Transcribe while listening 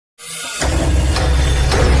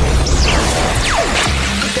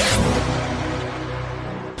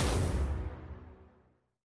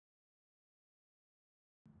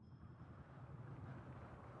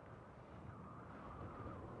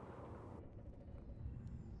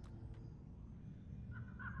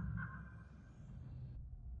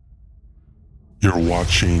You're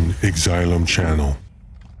watching Xylume channel.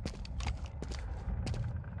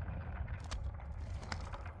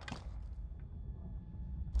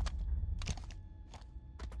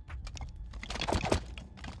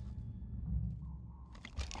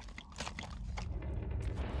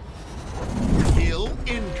 Kill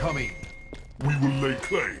incoming. We will lay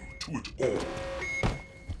claim to it all.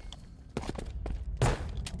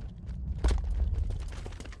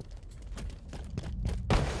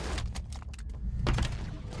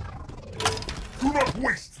 Do not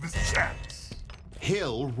waste this chance.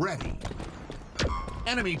 Hill ready.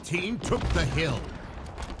 Enemy team took the hill.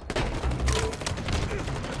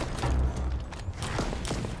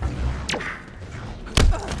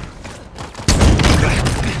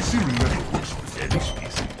 Xylume never works with any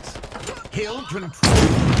species. Hill control.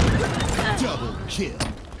 Double kill.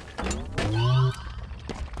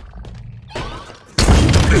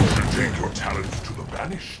 Take your talents to the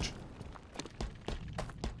banished.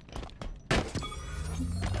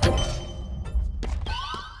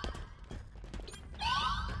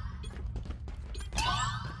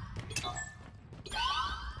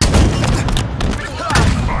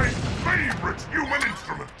 My favorite human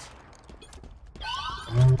instrument.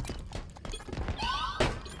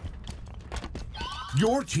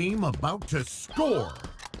 Your team about to score.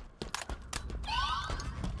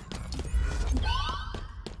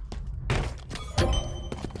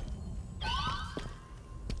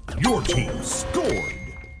 Your team scored.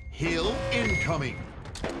 Hill incoming.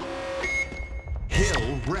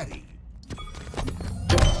 Hill ready.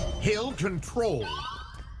 Hill control.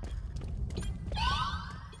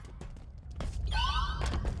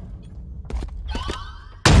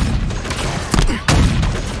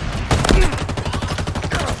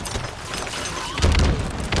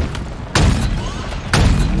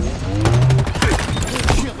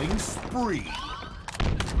 Killing spree.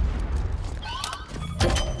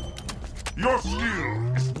 Your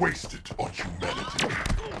skill is wasted on humanity.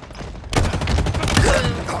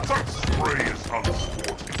 Such spray is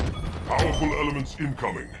unsporting. Powerful elements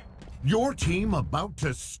incoming. Your team about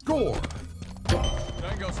to score.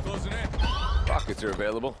 Tango's closing in. Pockets are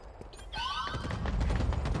available.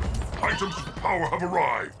 Items of power have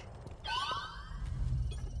arrived.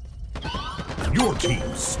 Your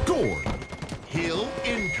team scored. Hill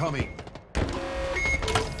incoming.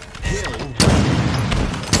 Hill ready.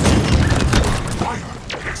 Fire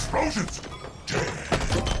and explosions. Dead.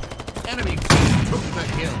 Enemy team took the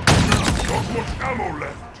hill. Not much ammo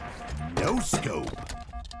left. No scope.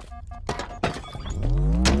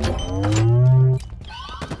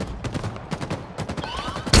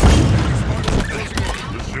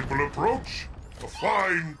 The simple approach, a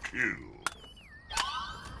fine kill.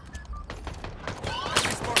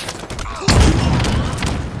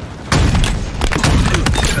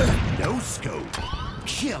 No scope.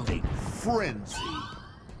 Killing frenzy.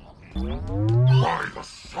 By the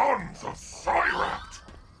sons of Xylume.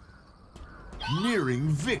 Nearing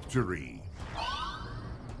victory.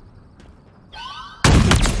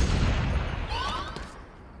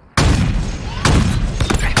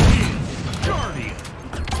 Guardian.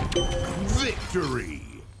 Victory.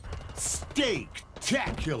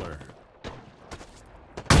 Steak-tacular.